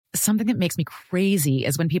something that makes me crazy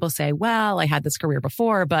is when people say, well, I had this career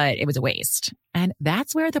before, but it was a waste. And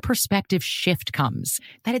that's where the perspective shift comes,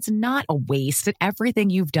 that it's not a waste, that everything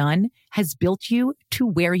you've done has built you to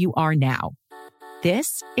where you are now.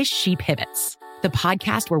 This is She Pivots, the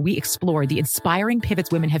podcast where we explore the inspiring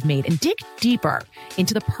pivots women have made and dig deeper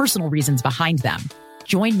into the personal reasons behind them.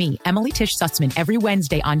 Join me, Emily Tish Sussman, every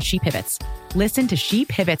Wednesday on She Pivots. Listen to She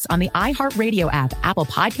Pivots on the iHeartRadio app, Apple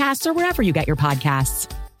Podcasts, or wherever you get your podcasts.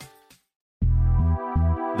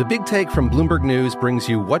 The Big Take from Bloomberg News brings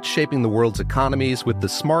you what's shaping the world's economies with the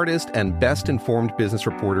smartest and best-informed business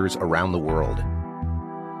reporters around the world.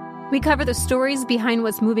 We cover the stories behind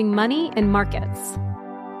what's moving money and markets,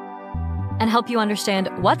 and help you understand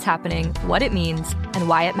what's happening, what it means, and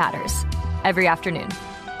why it matters every afternoon.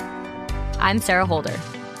 I'm Sarah Holder.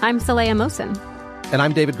 I'm Saleha Mohsin. And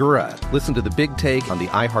I'm David Gura. Listen to The Big Take on the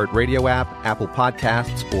iHeartRadio app, Apple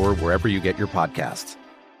Podcasts, or wherever you get your podcasts.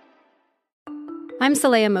 I'm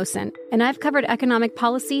Saleha Mohsin, and I've covered economic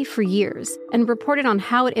policy for years and reported on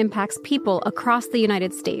how it impacts people across the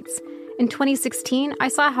United States. In 2016, I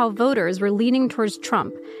saw how voters were leaning towards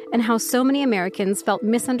Trump and how so many Americans felt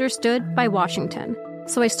misunderstood by Washington.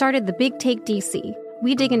 So I started The Big Take DC.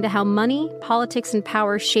 We dig into how money, politics, and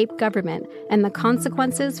power shape government and the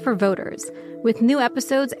consequences for voters. With new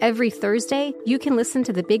episodes every Thursday, you can listen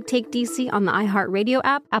to The Big Take DC on the iHeartRadio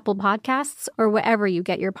app, Apple Podcasts, or wherever you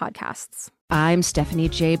get your podcasts. I'm Stephanie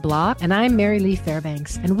J. Block. And I'm Mary Lee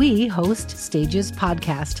Fairbanks. And we host Stages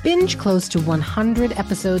Podcast. Binge close to 100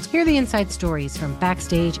 episodes. Hear the inside stories from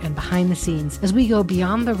backstage and behind the scenes as we go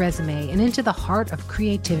beyond the resume and into the heart of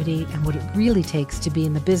creativity and what it really takes to be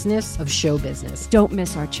in the business of show business. Don't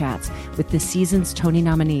miss our chats with this season's Tony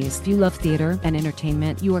nominees. If you love theater and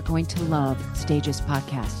entertainment, you are going to love Stages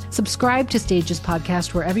Podcast. Subscribe to Stages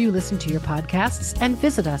Podcast wherever you listen to your podcasts and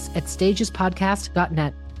visit us at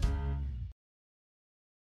stagespodcast.net.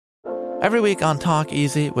 Every week on Talk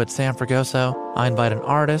Easy with Sam Fragoso, I invite an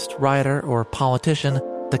artist, writer, or politician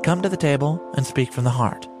to come to the table and speak from the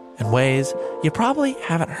heart in ways you probably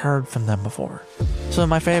haven't heard from them before. Some of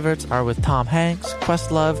my favorites are with Tom Hanks,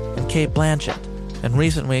 Questlove, and Cate Blanchett. In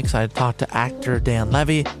recent weeks, I talked to actor Dan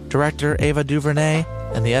Levy, director Ava DuVernay,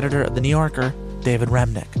 and the editor of The New Yorker, David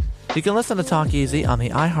Remnick. You can listen to Talk Easy on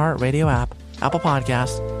the iHeartRadio app, Apple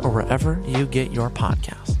Podcasts, or wherever you get your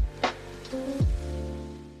podcasts.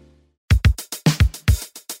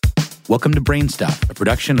 Welcome to Brainstuff, a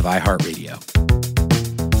production of iHeartRadio.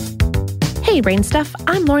 Hey, Brainstuff,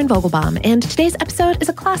 I'm Lauren Vogelbaum, and today's episode is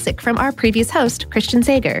a classic from our previous host, Christian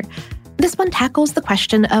Sager. This one tackles the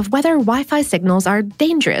question of whether Wi-Fi signals are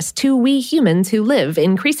dangerous to we humans who live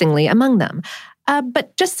increasingly among them.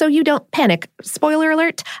 But just so you don't panic, spoiler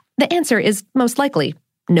alert, the answer is most likely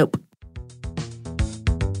nope.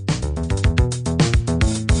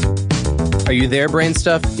 Are you there,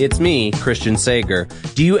 Brainstuff? It's me, Christian Sager.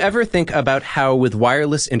 Do you ever think about how with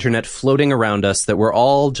wireless internet floating around us that we're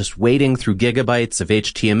all just wading through gigabytes of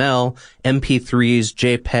HTML, MP3s,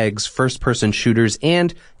 JPEGs, first-person shooters,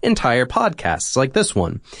 and entire podcasts like this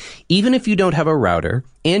one? Even if you don't have a router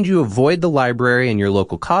and you avoid the library and your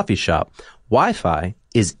local coffee shop, Wi-Fi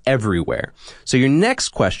is everywhere. So your next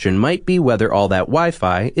question might be whether all that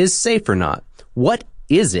Wi-Fi is safe or not. What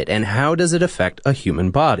is it, and how does it affect a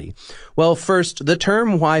human body? Well, first, the term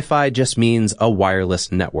Wi-Fi just means a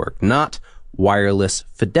wireless network, not wireless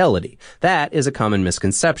fidelity. That is a common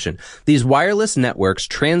misconception. These wireless networks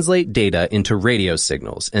translate data into radio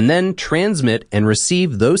signals and then transmit and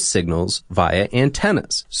receive those signals via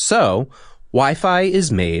antennas. So, Wi-Fi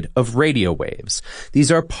is made of radio waves.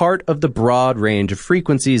 These are part of the broad range of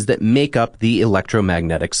frequencies that make up the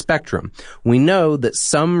electromagnetic spectrum. We know that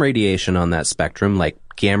some radiation on that spectrum, like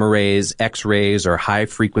gamma rays, X-rays, or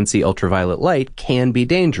high-frequency ultraviolet light, can be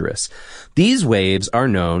dangerous. These waves are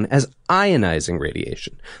known as ionizing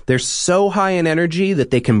radiation. They're so high in energy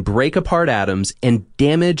that they can break apart atoms and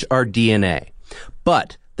damage our DNA.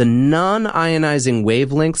 But the non-ionizing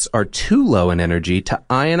wavelengths are too low in energy to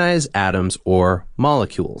ionize atoms or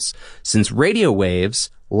molecules. Since radio waves,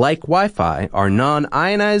 like Wi-Fi, are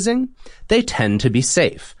non-ionizing, they tend to be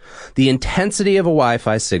safe. The intensity of a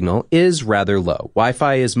Wi-Fi signal is rather low.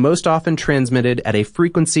 Wi-Fi is most often transmitted at a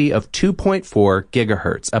frequency of 2.4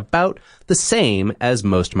 gigahertz, about the same as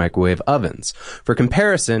most microwave ovens. For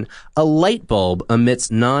comparison, a light bulb emits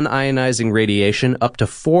non-ionizing radiation up to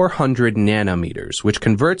 400 nanometers, which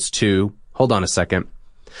converts to,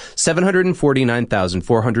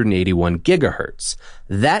 749,481 gigahertz.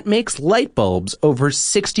 That makes light bulbs over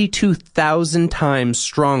 62,000 times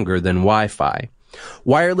stronger than Wi-Fi.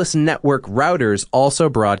 Wireless network routers also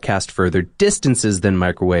broadcast further distances than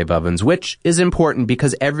microwave ovens, which is important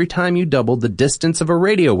because every time you double the distance of a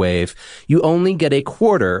radio wave, you only get a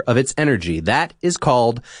quarter of its energy. That is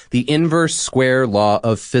called the inverse square law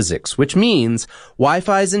of physics, which means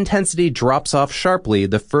Wi-Fi's intensity drops off sharply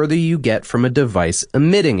the further you get from a device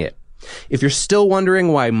emitting it. If you're still wondering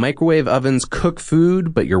why microwave ovens cook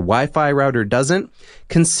food but your Wi-Fi router doesn't,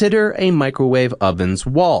 consider a microwave oven's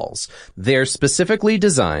walls. They're specifically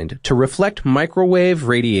designed to reflect microwave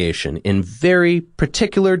radiation in very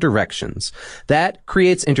particular directions. That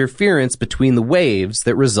creates interference between the waves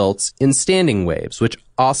that results in standing waves, which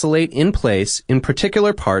oscillate in place in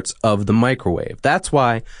particular parts of the microwave. That's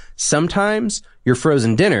why sometimes your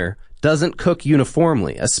frozen dinner doesn't cook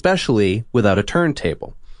uniformly, especially without a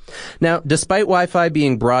turntable. Now, despite Wi-Fi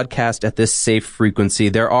being broadcast at this safe frequency,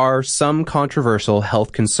 there are some controversial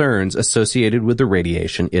health concerns associated with the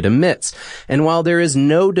radiation it emits. And while there is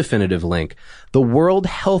no definitive link, the World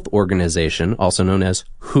Health Organization, also known as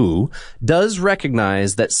WHO, does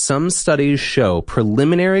recognize that some studies show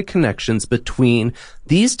preliminary connections between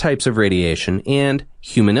these types of radiation and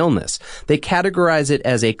human illness. They categorize it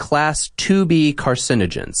as a Class 2B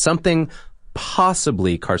carcinogen, something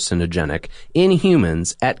possibly carcinogenic in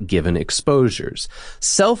humans at given exposures.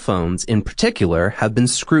 Cell phones, in particular, have been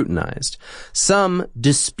scrutinized. Some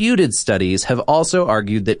disputed studies have also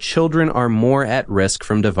argued that children are more at risk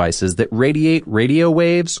from devices that radiate radio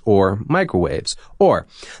waves or microwaves, or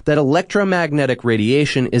that electromagnetic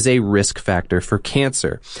radiation is a risk factor for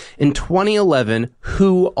cancer. In 2011,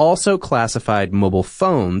 WHO also classified mobile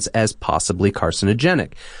phones as possibly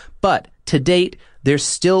carcinogenic. But to date, there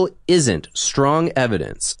still isn't strong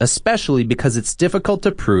evidence, especially because it's difficult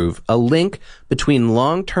to prove a link between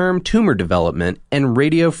long-term tumor development and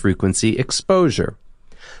radio frequency exposure.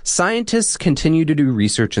 Scientists continue to do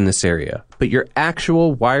research in this area, but your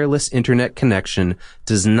actual wireless internet connection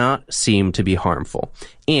does not seem to be harmful.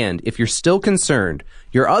 And if you're still concerned,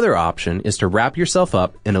 your other option is to wrap yourself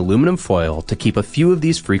up in aluminum foil to keep a few of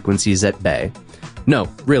these frequencies at bay. No,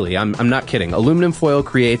 really, I'm not kidding. Aluminum foil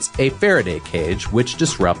creates a Faraday cage, which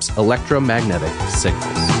disrupts electromagnetic signals.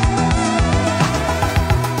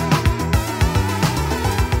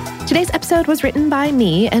 Today's episode was written by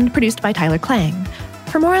me and produced by Tyler Klang.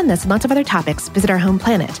 For more on this and lots of other topics, visit our home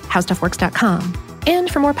planet, howstuffworks.com. And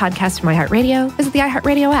for more podcasts from iHeartRadio, visit the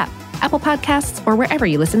iHeartRadio app, Apple Podcasts, or wherever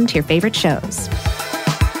you listen to your favorite shows.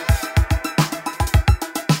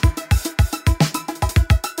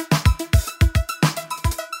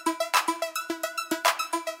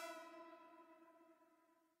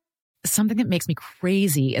 Something that makes me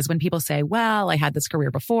crazy is when people say, well, I had this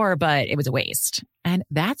career before, but it was a waste. And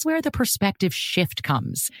that's where the perspective shift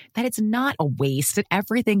comes, that it's not a waste, that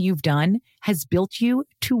everything you've done has built you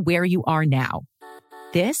to where you are now.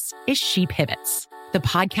 This is She Pivots, the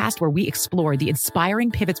podcast where we explore the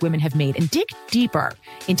inspiring pivots women have made and dig deeper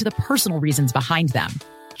into the personal reasons behind them.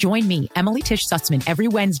 Join me, Emily Tish Sussman, every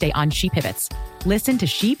Wednesday on She Pivots. Listen to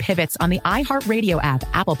She Pivots on the iHeartRadio app,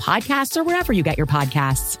 Apple Podcasts, or wherever you get your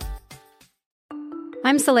podcasts.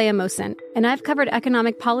 I'm Saleha Mohsin, and I've covered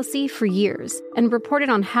economic policy for years and reported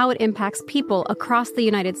on how it impacts people across the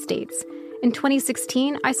United States. In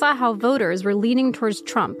 2016, I saw how voters were leaning towards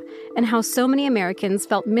Trump and how so many Americans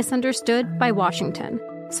felt misunderstood by Washington.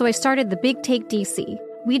 So I started The Big Take DC.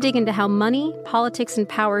 We dig into how money, politics, and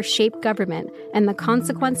power shape government and the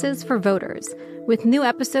consequences for voters. With new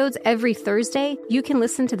episodes every Thursday, you can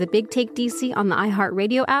listen to The Big Take DC on the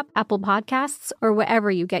iHeartRadio app, Apple Podcasts, or wherever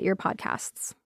you get your podcasts.